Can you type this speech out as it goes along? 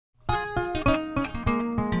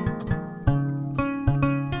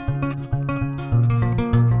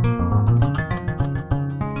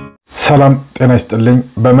ሰላም ጤና ይስጥልኝ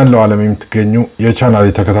በመላው ዓለም የምትገኙ የቻናሌ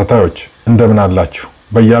ተከታታዮች እንደምን አላችሁ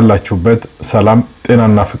በያላችሁበት ሰላም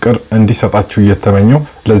ጤናና ፍቅር እንዲሰጣችሁ እየተመኘው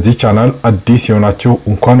ለዚህ ቻናል አዲስ የሆናችሁ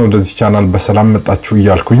እንኳን ወደዚህ ቻናል በሰላም መጣችሁ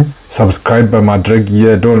እያልኩኝ ሰብስክራይብ በማድረግ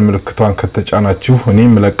የደወል ምልክቷን ከተጫናችሁ እኔ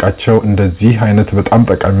መለቃቸው እንደዚህ አይነት በጣም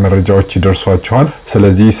ጠቃሚ መረጃዎች ይደርሷችኋል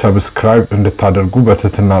ስለዚህ ሰብስክራይብ እንድታደርጉ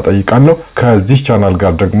በትህትና ጠይቃለሁ ከዚህ ቻናል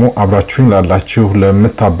ጋር ደግሞ አብራችሁኝ ላላችሁ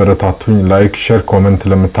ለምታበረታቱኝ ላይክ ሼር ኮሜንት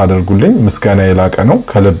ለምታደርጉልኝ ምስጋና የላቀ ነው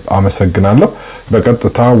ከልብ አመሰግናለሁ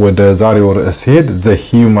በቀጥታ ወደ ዛሬው ርዕስ ሄድ the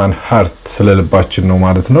human heart ስለልባችን ነው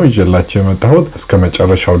ማለት ነው ይጀላችሁ የመጣሁት እስከ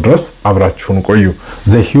መጨረሻው ድረስ አብራችሁን ቆዩ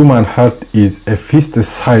the human heart is a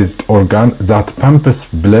fist-sized organ that pumps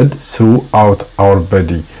blood throughout our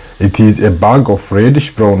body. It is a bag of reddish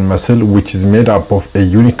brown muscle which is made up of a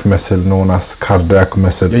unique muscle known as cardiac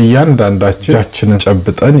muscle. እያንዳንዳችን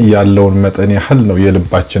ጨብጠን ያለውን መጠን ያህል ነው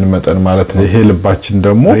የልባችን መጠን ማለት ነው። ይሄ ልባችን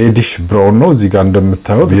ደግሞ reddish brown ነው እዚህ ጋር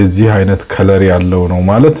እንደምታዩት የዚህ አይነት ከለር ያለው ነው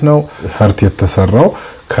ማለት ነው። heart የተሰራው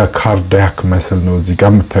ከካርዲያክ መስል ነው እዚህ ጋር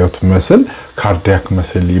የምታዩት መስል ካርዲያክ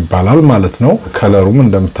መስል ይባላል ማለት ነው ከለሩም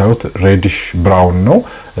እንደምታዩት ሬዲሽ ብራውን ነው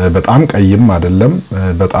በጣም ቀይም አይደለም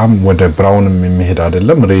በጣም ወደ ብራውንም የሚሄድ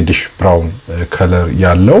አይደለም ሬዲሽ ብራውን ከለር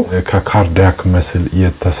ያለው ከካርዲያክ መስል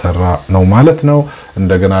የተሰራ ነው ማለት ነው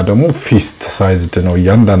እንደገና ደግሞ ፊስት ሳይዝድ ነው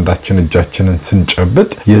ያንዳንዳችን እጃችንን ስንጨብጥ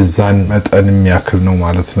የዛን መጠን የሚያክል ነው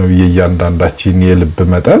ማለት ነው የያንዳንዳችን የልብ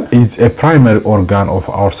መጠን is a primary organ of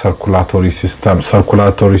our circulatory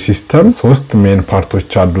system ሶስት ሜን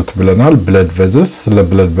ፓርቶች አሉት ብለናል blood vessels ስለ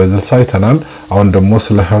blood vessels አይተናል አሁን ደግሞ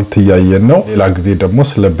ስለ heart ያያየን ነው ሌላ ጊዜ ደግሞ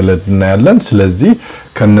ስለ blood እናያለን ስለዚህ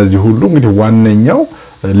ከነዚህ ሁሉ እንግዲህ ዋነኛው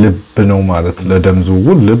ልብ ነው ማለት ለደም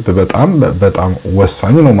ዝውውር ልብ በጣም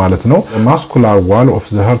ወሳኝ ነው ማለት ነው muscular wall of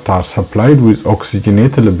the heart are supplied with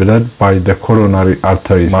oxygenated blood by the coronary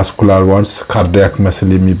arteries muscular walls cardiac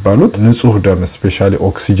muscle የሚባሉት ንጹህ ደም especially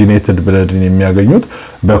oxygenated blood የሚያገኙት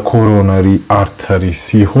በcoronary artery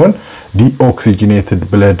ሲሆን deoxygenated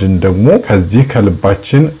blood ደግሞ ከዚህ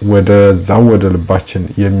ከልባችን ወደ ልባችን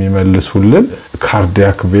የሚመልሱልን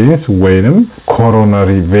cardiac veins ወይንም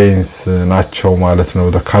coronary veins ናቸው ማለት ነው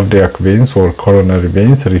the cardiac veins or coronary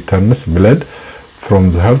veins returns blood from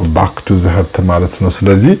the heart back to the heart ማለት ነው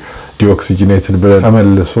ስለዚህ deoxygenated blood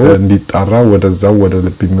ተመልሶ እንዲጣራ ወደ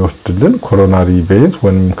ልብ የሚወስድልን coronary veins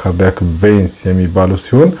ወይንም cardiac veins የሚባሉ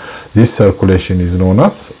ሲሆን this circulation is known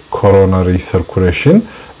as coronary circulation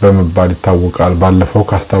በመባል ይታወቃል ባለፈው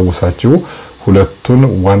ካስታወሳችሁ ሁለቱን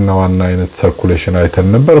ዋና አይነት circulation አይተን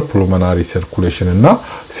ነበር pulmonary circulation እና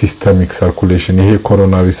systemic circulation ይሄ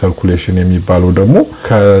coronary circulation የሚባለው ደግሞ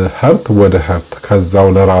ከheart ወደ heart ከዛው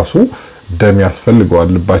ለራሱ ደም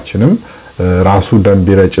ያስፈልገዋል ልባችንም ራሱ ደም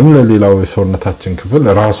ቢረጭም ለሌላው የሰውነታችን ክፍል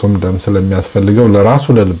ራሱም ደም ስለሚያስፈልገው ለራሱ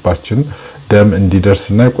ለልባችን ደም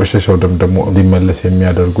እንዲደርስና የቆሸሸው ደም ደግሞ እንዲመለስ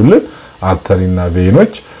የሚያደርጉልን አርተሪና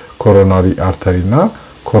ቬኖች coronary artery እና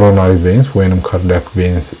coronary veins ወይንም cardiac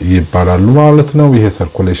veins ይባላሉ ማለት ነው ይሄ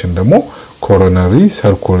circulation ደግሞ coronary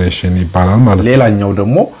circulation ይባላል ማለት ሌላኛው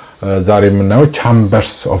ደግሞ ዛሬ የምናየው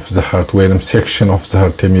chambers of the heart ወይንም section of the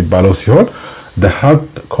heart የሚባለው ሲሆን the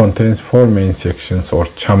heart contains four main sections or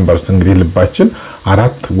chambers እንግዲህ ልባችን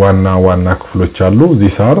አራት ዋና ክፍሎች አሉ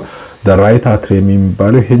these are the right atrium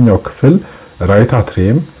የሚባለው ይሄኛው ክፍል right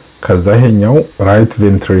atrium ከዛ ይሄኛው right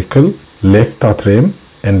ventricle left atrium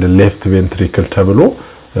and left ventricle ተብሎ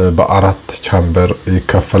በአራት ቻምበር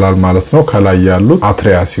ይከፈላል ማለት ነው ከላይ ያሉት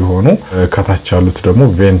አትሪያ ሲሆኑ ከታች ያሉት ደግሞ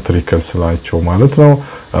ቬንትሪክልስ ናቸው ማለት ነው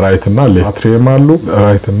ራይት እና ሌፍት አትሪየም አሉ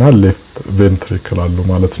ራይት እና ሌፍት ቬንትሪክል አሉ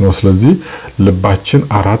ማለት ነው ስለዚህ ልባችን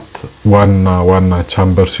አራት ዋና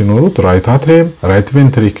ቻምበር ሲኖሩት ራይት አትሪየም ራይት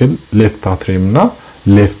ቬንትሪክል ሌፍት አትሪየም እና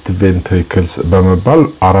ሌፍት ቬንትሪክልስ በመባል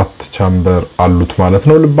አራት ቻምበር አሉት ማለት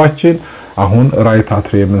ነው ልባችን አሁን ራይት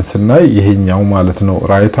አትሪየምን ስናይ ይሄኛው ማለት ነው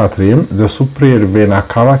ራይት አትሪየም the superior vena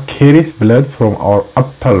cava carries blood from our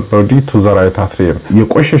upper body to the right atrium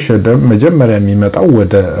የቆሸሸ ደም መጀመሪያ የሚመጣው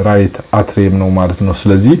ወደ ራይት አትሪየም ነው ማለት ነው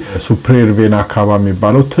ስለዚህ superior vena cava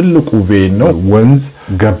የሚባለው ትልቁ ቬን ነው ወንዝ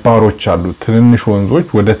ገባሮች አሉ ትንንሽ ወንዞች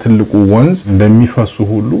ወደ ትልቁ ወንዝ እንደሚፈሱ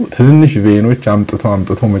ሁሉ ትንንሽ ቬኖች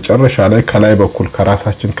አምጥተው መጨረሻ ላይ ከላይ በኩል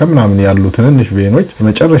ከራሳችን ከምናምን ያሉ ትንንሽ ቬኖች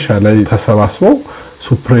መጨረሻ ላይ ተሰባስበው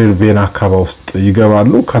superior vena cava ውስጥ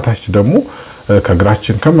ይገባሉ ከታች ደግሞ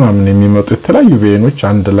ከግራችን ከምናምን የሚመጡ የተለያዩ ቬኖች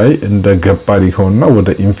አንድ ላይ እንደ ገባር ይሆንና ወደ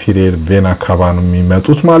inferior vena cava ነው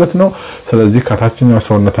የሚመጡት ማለት ነው ስለዚህ ከታችኛው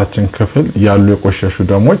ሰውነታችን ክፍል ያሉ የቆሸሹ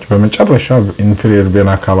ደሞች በመጨረሻ inferior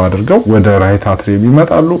vena cava አድርገው ወደ right atrium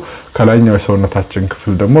ይመጣሉ ከላይኛው ሰውነታችን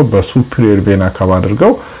ክፍል ደግሞ በsuperior vena cava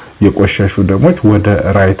አድርገው የቆሸሹ ደሞች ወደ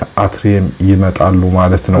ራይት አትሪየም ይመጣሉ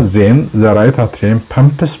ማለት ነው then the right atrium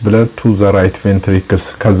pumps blood to the right ventricles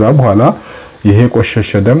ከዛ በኋላ ይሄ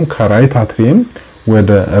ቆሸሸ ደም ከራይት አትሪየም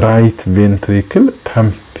ወደ ራይት ቬንትሪክል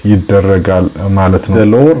ፐምፕ ይደረጋል ማለት ነው the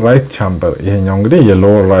lower right chamber ይሄኛው እንግዲህ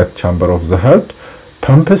የlower right chamber of the heart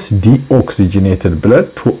pumps deoxygenated blood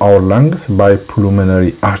to our lungs by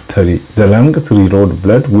pulmonary artery the lungs reload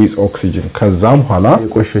blood with oxygen ከዛ በኋላ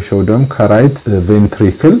የቆሸሸው ደም ከራይት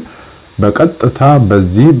ቬንትሪክል በቀጥታ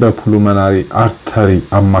በዚህ በፑልሞናሪ አርተሪ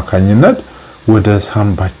አማካኝነት ወደ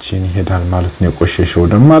ሳምባችን ይሄዳል ማለት ነው የቆሸሸው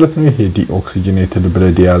ደም ማለት ነው ይሄ ዲኦክሲጂኔትድ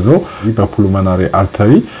ብለድ ያዘው በፑልሞናሪ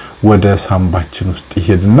አርተሪ ወደ ሳምባችን ውስጥ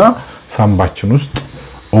ይሄድና ሳምባችን ውስጥ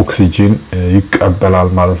ኦክሲጂን ይቀበላል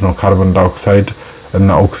ማለት ነው ካርቦን ዳይኦክሳይድ እና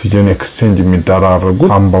ኦክሲጂን ኤክስቼንጅ የሚደራረጉ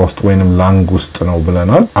ሳምባ ውስጥ ወይንም ላንግ ውስጥ ነው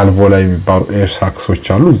ብለናል አልቮላይ የሚባሉ ኤር ሳክሶች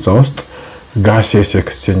አሉ እዛ ውስጥ ጋሴስ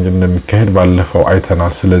ኤክስቼንጅ እንደሚካሄድ ባለፈው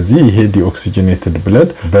አይተናል ስለዚህ ይሄ ዲኦክሲጂኔትድ ብለድ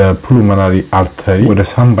በፑልሞናሪ አርተሪ ወደ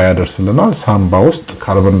ሳምባ ያደርስልናል ሳምባ ውስጥ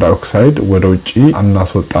ካርቦን ዳይኦክሳይድ ወደ ውጪ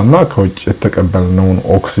አናስወጣና ከውጪ የተቀበልነውን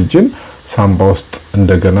ኦክሲጂን ሳምባ ውስጥ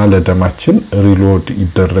እንደገና ለደማችን ሪሎድ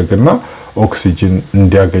ይደረግና ኦክሲጂን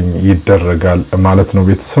እንዲያገኝ ይደረጋል ማለት ነው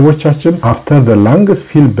ቤተሰቦቻችን after the lungs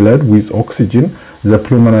fill blood with oxygen the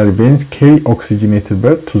pulmonary veins carry oxygenated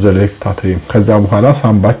blood to the left atrium ከዛ በኋላ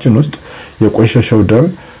ሳምባችን ውስጥ የቆሸሸው ደም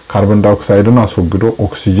ካርቦን ዳይኦክሳይድን አስወግዶ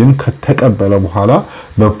ኦክሲጂን ከተቀበለ በኋላ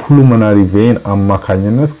በፑልሞናሪ ቬን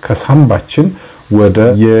አማካኝነት ከሳምባችን ወደ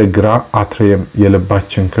የግራ አትሪየም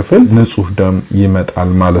የልባችን ክፍል ንጹህ ደም ይመጣል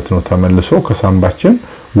ማለት ነው ተመልሶ ከሳምባችን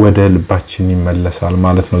ወደ ልባችን ይመለሳል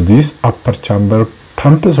ማለት ነው this upper chamber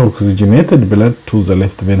pumps oxygenated blood to the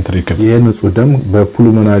left ventricle ይሄ ንጹህ ደም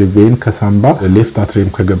በፑልሞናሪ ቬን ከሳምባ ሌፍት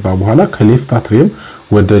አትሪየም ከገባ በኋላ ከሌፍት አትሪየም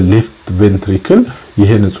ወደ ሌፍት ventricle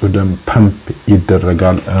ይሄ ንጹህ ደም ፐምፕ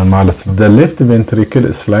ይደረጋል ማለት ነው the left ventricle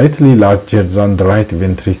is slightly larger than the right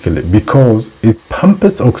ventricle because it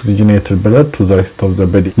pumps oxygenated blood to the rest of the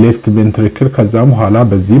body left ventricle ከዛ በኋላ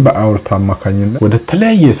በዚህ በአውርታ አማካኝነት ወደ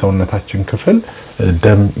ተለያየ ሰውነታችን ክፍል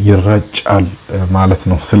ደም ይረጫል ማለት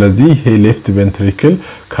ነው ስለዚህ ይሄ ሌፍት ventricle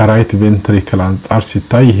ከራይት ventricle አንፃር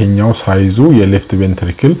ሲታይ ይሄኛው ሳይዙ የሌፍት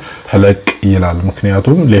ventricle ተለቅ ይላል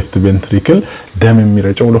ምክንያቱም ሌፍት ventricle ደም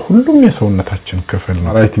የሚረጨው ለሁሉም የሰውነታችን ክፍል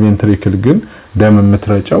ነው ራይት ventricle ግን ደም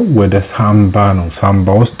የምትረጨው ወደ ሳምባ ነው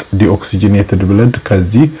ሳምባ ውስጥ ዲኦክሲጂኔትድ ብለድ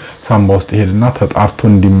ከዚህ ሳምባ ውስጥ ይሄድና ተጣርቶ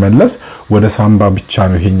እንዲመለስ ወደ ሳምባ ብቻ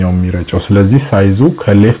ነው ይሄኛው የሚረጨው ስለዚህ ሳይዙ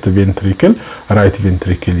ከሌፍት ventricle ራይት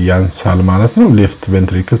ventricle ያንሳል ማለት ነው ሌፍት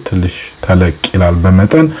ventricle ትንሽ ተለቅ ይላል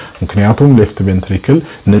በመጠን ምክንያቱም ሌፍት ventricle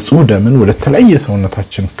ንጹህ ደምን ወደ ተለያየ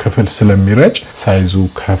ሰውነታችን ክፍል ስለሚረጭ ሳይዙ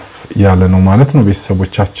ከፍ ያለ ነው ማለት ነው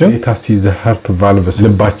ቤተሰቦቻችን የታሲ ዘ ሃርት ቫልቭስ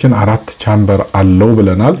ልባችን አራት ቻምበር አለው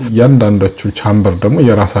ብለናል ያንዳንዳቹ ቻምበር ደግሞ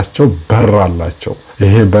የራሳቸው በር አላቸው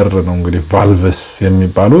ይሄ በር ነው እንግዲህ ቫልቭስ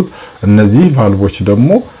የሚባሉት እነዚህ ቫልቮች ደግሞ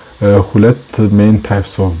ሁለት ሜን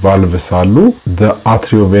ታይፕስ ኦፍ ቫልቭስ አሉ the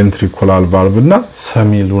atrioventricular valve እና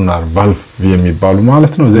semilunar valve የሚባሉ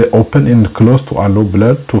ማለት ነው they open and close to allow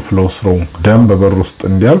blood to flow through ደም በበር ውስጥ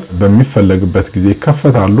እንዲያልፍ በሚፈለግበት ጊዜ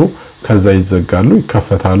ይከፈታሉ ከዛ ይዘጋሉ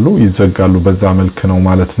ይከፈታሉ ይዘጋሉ በዛ መልኩ ነው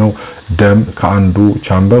ማለት ነው ደም ከአንዱ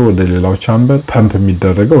ቻምበር ወደ ሌላው ቻምበር ፐምፕ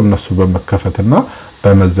የሚደረገው እነሱ በመከፈትና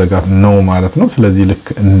በመዘጋት ነው ማለት ነው ስለዚህ ልክ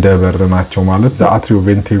እንደበር ናቸው ማለት the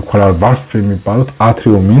atrioventricular valve የሚባሉት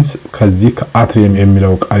atrio means ከዚህ ከአትሪየም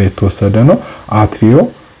የሚለው ቃል የተወሰደ ነው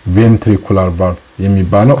atrioventricular valve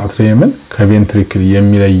የሚባለው አትሪየምን ከቬንትሪክል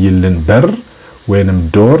የሚለይልን በር ወይንም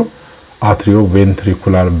ዶር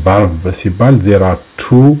atrioventricular valve ሲባል there are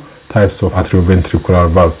two types of atrioventricular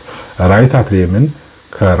valve right atrium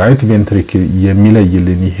ከራይት ventricle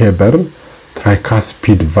የሚለይልን ይሄ በር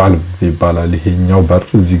tricuspid valve ይባላል ይሄኛው በር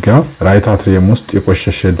እዚህ ጋር ራይት አትሪየም ውስጥ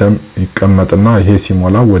የቆሸሸ ደም ይቀመጥና ይሄ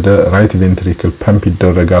ሲሞላ ወደ ራይት ventricle ፐምፕ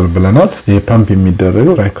ይደረጋል ብለናል ይሄ ፐምፕ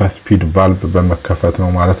የሚደረገው tricuspid valve በመከፈት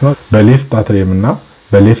ነው ማለት ነው በሌፍት አትሪየም እና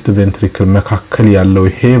በሌፍት ventricle መካከል ያለው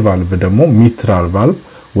ይሄ valve ደግሞ mitral valve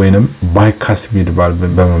ወይንም bicuspid valve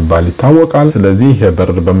በመባል ይታወቃል ስለዚህ ይሄ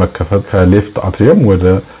በር በመከፈት ከሌፍት አትሪየም ወደ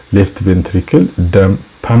ሌፍት ventricle ደም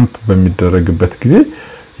ፐምፕ በሚደረግበት ጊዜ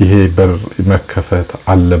ይሄ በር መከፈት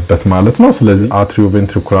አለበት ማለት ነው ስለዚህ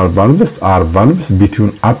atrioventricular valves are valves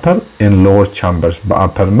between upper and lower chambers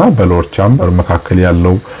በupper እና በlower chamber መካከል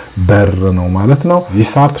ያለው በር ነው ማለት ነው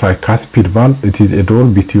these are tricuspid valve it is a door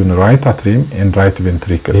between right atrium and right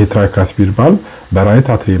ventricle ይሄ tricuspid valve በራይት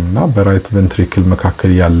አትሪየም እና በራይት ventricle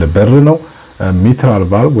መካከል ያለ በር ነው mitral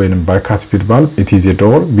valve ወይንም bicuspid valve it is a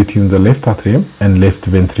door between the left atrium and left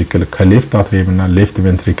ventricle ከሌፍት አትሪየም እና ሌፍት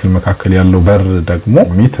ventricle መካከል ያለው በር ደግሞ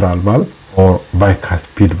mitral valve or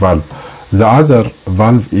bicuspid valve The other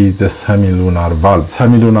valve is the semilunar valve.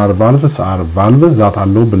 Semilunar valves are valves that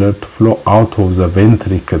allow blood to flow out of the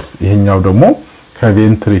ventricles. ይሄኛው ደግሞ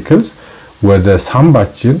ከቬንትሪክልስ ወደ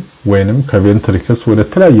ሳምባችን ወይንም ከቬንትሪክልስ ወደ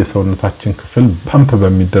ተለያየ ሰውነታችን ክፍል ፓምፕ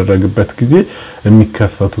በሚደረግበት ጊዜ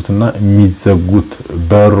የሚከፈቱትና የሚዘጉት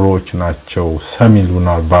በሮች ናቸው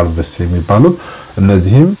semilunar valves የሚባሉት።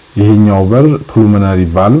 እነዚህም ይሄኛው በር pulmonary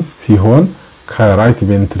valve ሲሆን ከራይት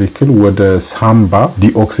ቬንትሪክል ወደ ሳምባ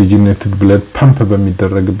ዲኦክሲጂኔትድ ብለድ ፓምፕ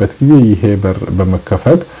በሚደረግበት ጊዜ ይሄ በር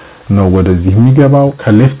በመከፈት ነው ወደዚህ የሚገባው።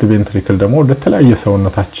 ከሌፍት ቬንትሪክል ደግሞ ወደ ተለያየ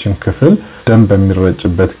ሰውነታችን ክፍል ደም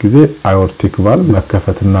በሚረጭበት ጊዜ አዮርቲክ ቫልቭ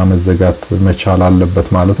መከፈትና መዘጋት መቻል አለበት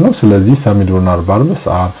ማለት ነው። ስለዚህ semilunar valves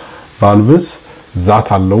are valves that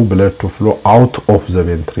allow blood to flow out of the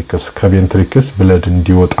ventricles. ከቬንትሪክልስ ብለድ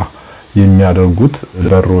እንዲወጣ የሚያደርጉት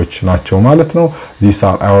በሮች ናቸው ማለት ነው። these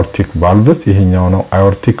are aortic valves ይሄኛው ነው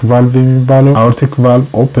aortic valve የሚባለው። aortic valve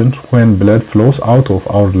opens when blood flows out of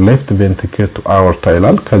our left ventricle to aorta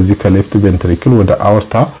ይላል። ከዚህ ከሌፍት ቬንትሪክል ወደ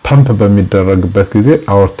አኦርታ ፓምፕ በሚደረግበት ጊዜ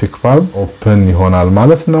aortic valve open ይሆናል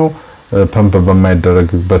ማለት ነው። ፓምፕ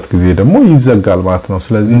በማይደረግበት ጊዜ ደግሞ ይዘጋል ማለት ነው።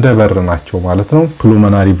 ስለዚህ እንደ በር ናቸው ማለት ነው።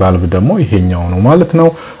 pulmonary valve ደግሞ ይሄኛው ነው ማለት ነው።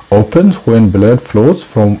 opens when blood flows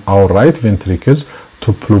from our right ventricles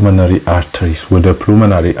to pulmonary arteries. ወደ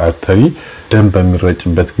pulmonary artery ደም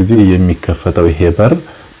በሚረጭበት ጊዜ የሚከፈተው ይሄ በር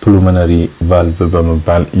pulmonary valve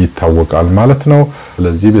በመባል ይታወቃል ማለት ነው።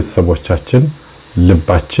 ስለዚህ ቤተሰቦቻችን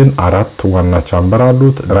ልባችን አራት ዋና ቻምበር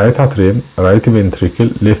አሉት። ራይት አትሪየም፣ ራይት ቬንትሪክል፣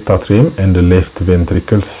 ሌፍት አትሪየም and ሌፍት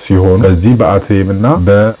ቬንትሪክል ሲሆኑ በዚህ በአትሪየም እና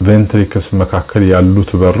በቬንትሪክልስ መካከል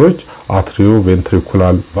ያሉት በሮች አትሪዮ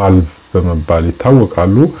ቬንትሪኩላር ቫልቭ በመባል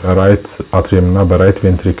ይታወቃሉ። ራይት አትሪየም እና በራይት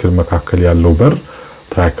ቬንትሪክል መካከል ያለው በር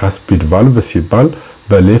tricuspid valve ሲባል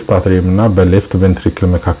በሌፍት አትሪየም እና በሌፍት ቬንትሪክል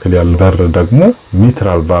መካከል ያለው በር ደግሞ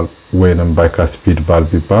mitral valve ወይንም bicuspid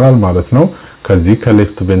valve ይባላል ማለት ነው። ከዚህ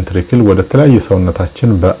ከሌፍት ቬንትሪክል ወደ ተለያየ ሰውነታችን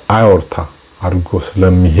በአዮርታ አድርጎ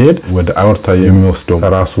ስለሚሄድ ወደ አዮርታ የሚወስደው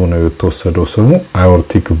ራሱ ነው የተወሰደው ስሙ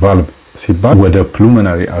aortic valve ሲባል ወደ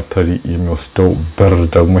pulmonary artery የሚወስደው በር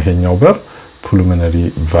ደግሞ ይሄኛው በር pulmonary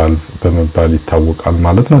valve በመባል ይታወቃል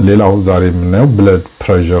ማለት ነው። ሌላው ዛሬ የምናየው blood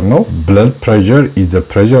pressure ነው። blood pressure is the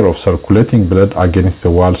pressure of circulating blood against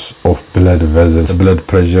the walls of blood vessels. blood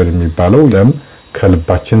pressure የሚባለው ደም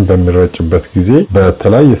ከልባችን በሚረጭበት ጊዜ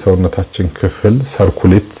በተለያየ ሰውነታችን ክፍል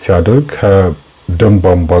ሰርኩሌት ሲያደርግ ከደም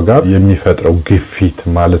ቧንቧ ጋር የሚፈጥረው ግፊት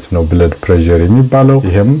ማለት ነው blood pressure የሚባለው።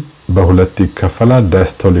 ይሄም በሁለት ይከፈላል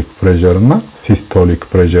diastolic pressure እና systolic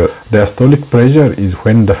pressure. diastolic pressure is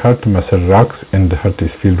when the heart muscle relax and the heart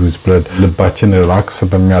is filled with blood. ልባችን ሪላክስ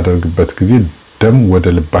በሚያደርግበት ጊዜ ደም ወደ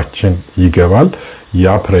ልባችን ይገባል።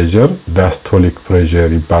 ያ pressure diastolic pressure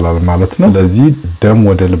ይባላል ማለት ነው። ስለዚህ ደም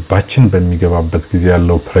ወደ ልባችን በሚገባበት ጊዜ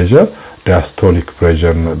ያለው pressure diastolic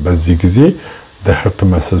pressure ነው። በዚህ ጊዜ the heart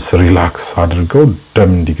muscles relax አድርገው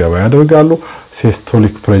ደም እንዲገባ ያደርጋሉ።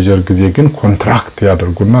 systolic pressure ጊዜ ግን ኮንትራክት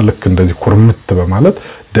ያደርጉና ልክ እንደዚህ ኩርምት በማለት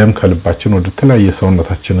ደም ከልባችን ወደ ተለያየ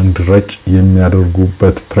ሰውነታችን እንዲረጭ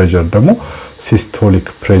የሚያደርጉበት pressure ደግሞ systolic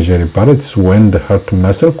pressure ይባላል። it's when the heart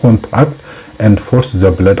muscle contract and force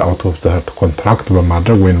the blood out of the heart. contract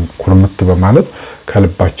በማድረግ ወይም ኩርምት በማለት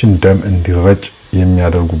ከልባችን ደም እንዲረጭ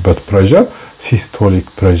የሚያደርጉበት pressure systolic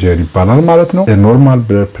pressure ይባላል ማለት ነው። the normal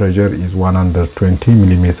blood pressure is 120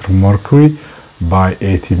 mm mercury by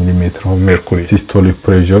 80 mm of mercury. systolic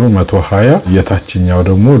pressure 120 የታችኛው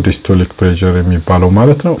ደግሞ diastolic pressure የሚባለው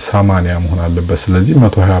ማለት ነው 80 መሆን አለበት። ስለዚህ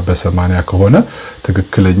 120 በ80 ከሆነ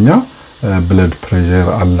ትክክለኛ blood pressure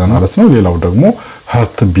አለ ማለት ነው። ሌላው ደግሞ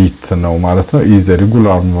heart beat ነው ማለት ነው። is a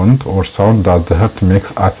regular movement or sound that the heart makes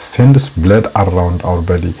as sends blood around our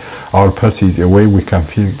body. our pulse is a way we can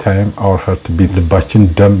feel time our heart beat. ልባችን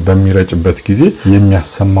ደም በሚረጭበት ጊዜ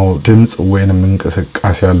የሚያሰማው ድምጽ ወይንም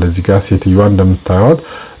እንቅስቃሴ አለ። እዚህ ጋር ሴትዮዋ እንደምታዩት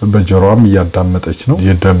በጆሮዋም እያዳመጠች ነው።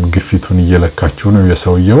 የደም ግፊቱን እየለካችው ነው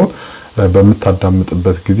የሰውየው።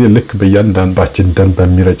 በመታዳምጥበት ጊዜ ልክ በእያንዳንዳችን ደም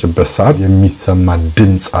በሚረጭበት ሰዓት የሚሰማ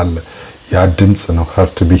ድምጽ አለ። ያ ድምጽ ነው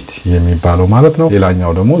heart beat የሚባለው ማለት ነው።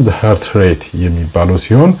 ሌላኛው ደግሞ the heart rate የሚባለው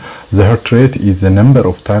ሲሆን the heart rate is the number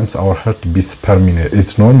of times our heart beats per minute.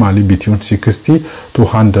 it's normally between 60 to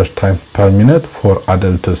 100 times per minute for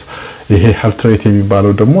adults. ይሄ heart rate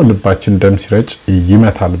የሚባለው ደግሞ ልባችን ደም ሲረጭ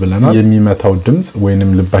ይመታል ብለናል። የሚመታው ድምጽ ወይንም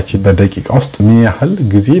ልባችን በደቂቃ ውስጥ ምን ያህል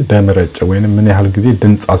ጊዜ ደም ረጨ ወይንም ምን ያህል ጊዜ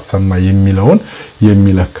ድምጽ አሰማ የሚለውን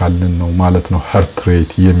የሚለካልን ነው ማለት ነው heart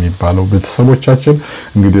rate የሚባለው። ቤተሰቦቻችን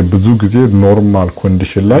እንግዲህ ብዙ ጊዜ ኖርማል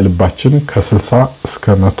ኮንዲሽን ላይ ልባችን ከ60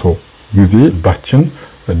 እስከ 100 ጊዜ ልባችን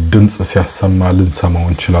ድምጽ ሲያሰማ ልንሰማው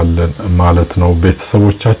እንችላለን ማለት ነው።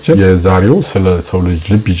 ቤተሰቦቻችን የዛሬው ስለ ሰው ልጅ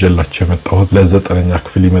ልብ ይዤላችሁ የመጣሁት ለ9ኛ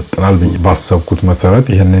ክፍል ይመጥናል ባሰብኩት መሰረት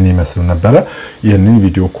ይሄንን ይመስል ነበር። ይሄንን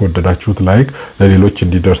ቪዲዮ ከወደዳችሁት ላይክ፣ ለሌሎች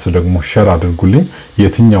እንዲደርስ ደግሞ ሼር አድርጉልኝ።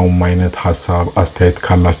 የትኛውም አይነት ሐሳብ አስተያየት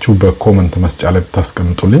ካላችሁ በኮሜንት መስጫ ላይ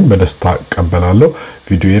ብታስቀምጡልኝ በደስታ እቀበላለሁ።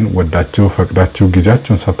 ቪዲዮን ወዳችሁ ፈቅዳችሁ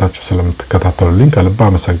ጊዜያችሁን ሰጣችሁ ስለምትከታተሉልኝ ከልብ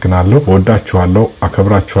አመሰግናለሁ። ወዳችኋለሁ፣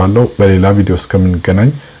 አከብራችኋለሁ። በሌላ ቪዲዮ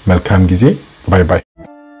እስከምንገናኝ መልካም ጊዜ። ባይ ባይ።